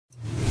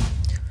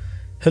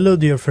Hello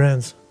dear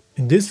friends,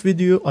 in this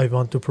video I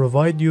want to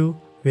provide you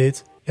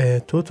with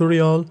a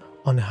tutorial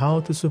on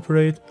how to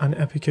separate an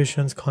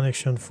application's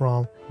connection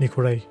from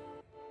Nekoray.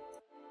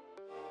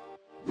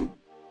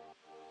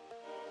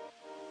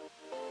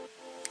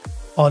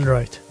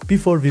 Alright,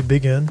 before we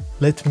begin,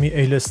 let me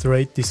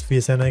illustrate this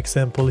with an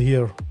example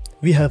here.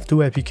 We have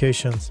two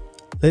applications,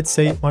 let's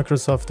say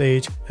Microsoft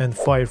Edge and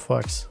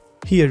Firefox.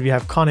 Here we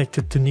have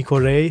connected to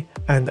Nekoray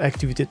and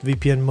activated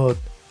VPN mode.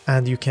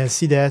 And you can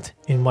see that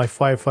in my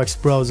Firefox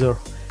browser,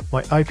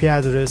 my IP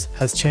address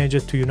has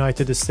changed to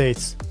United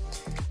States.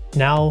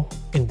 Now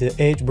in the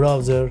Edge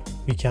browser,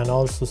 we can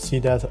also see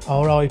that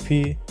our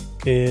IP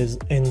is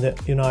in the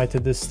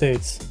United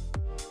States.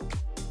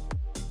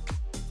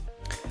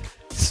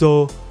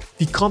 So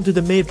we come to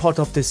the main part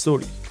of the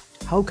story.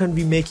 How can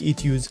we make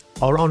it use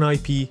our own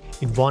IP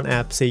in one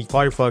app, say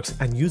Firefox,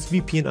 and use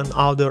VPN on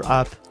other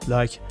app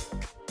like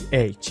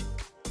Edge?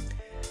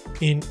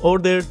 In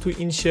order to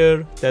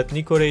ensure that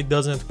Nekoray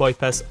doesn't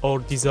bypass our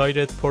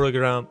desired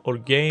program or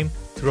game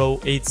through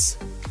its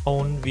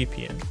own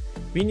VPN,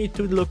 we need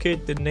to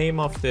locate the name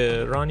of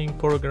the running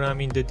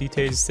program in the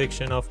details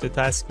section of the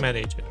task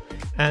manager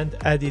and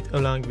add it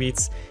along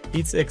with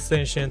its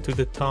extension to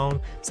the town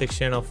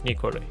section of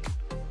Nekoray.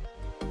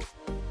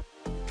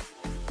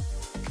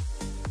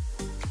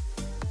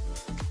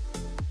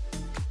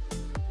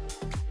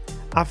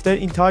 After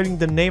entering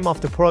the name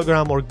of the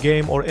program or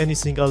game or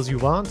anything else you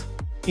want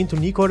into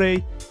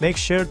Nekoray, make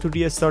sure to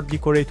restart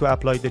Nekoray to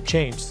apply the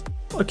changes.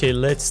 Okay,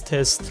 let's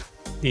test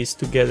this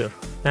together.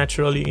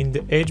 Naturally, in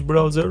the Edge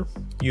browser,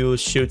 you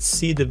should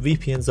see the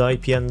VPN's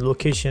IP and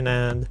location,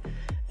 and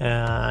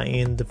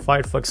in the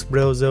Firefox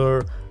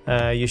browser,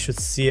 you should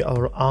see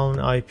our own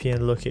IP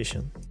and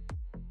location.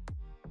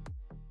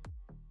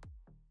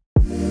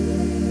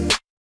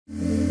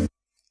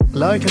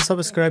 Like and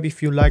subscribe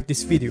if you like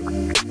this video.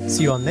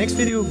 See you on next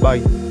video.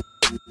 Bye.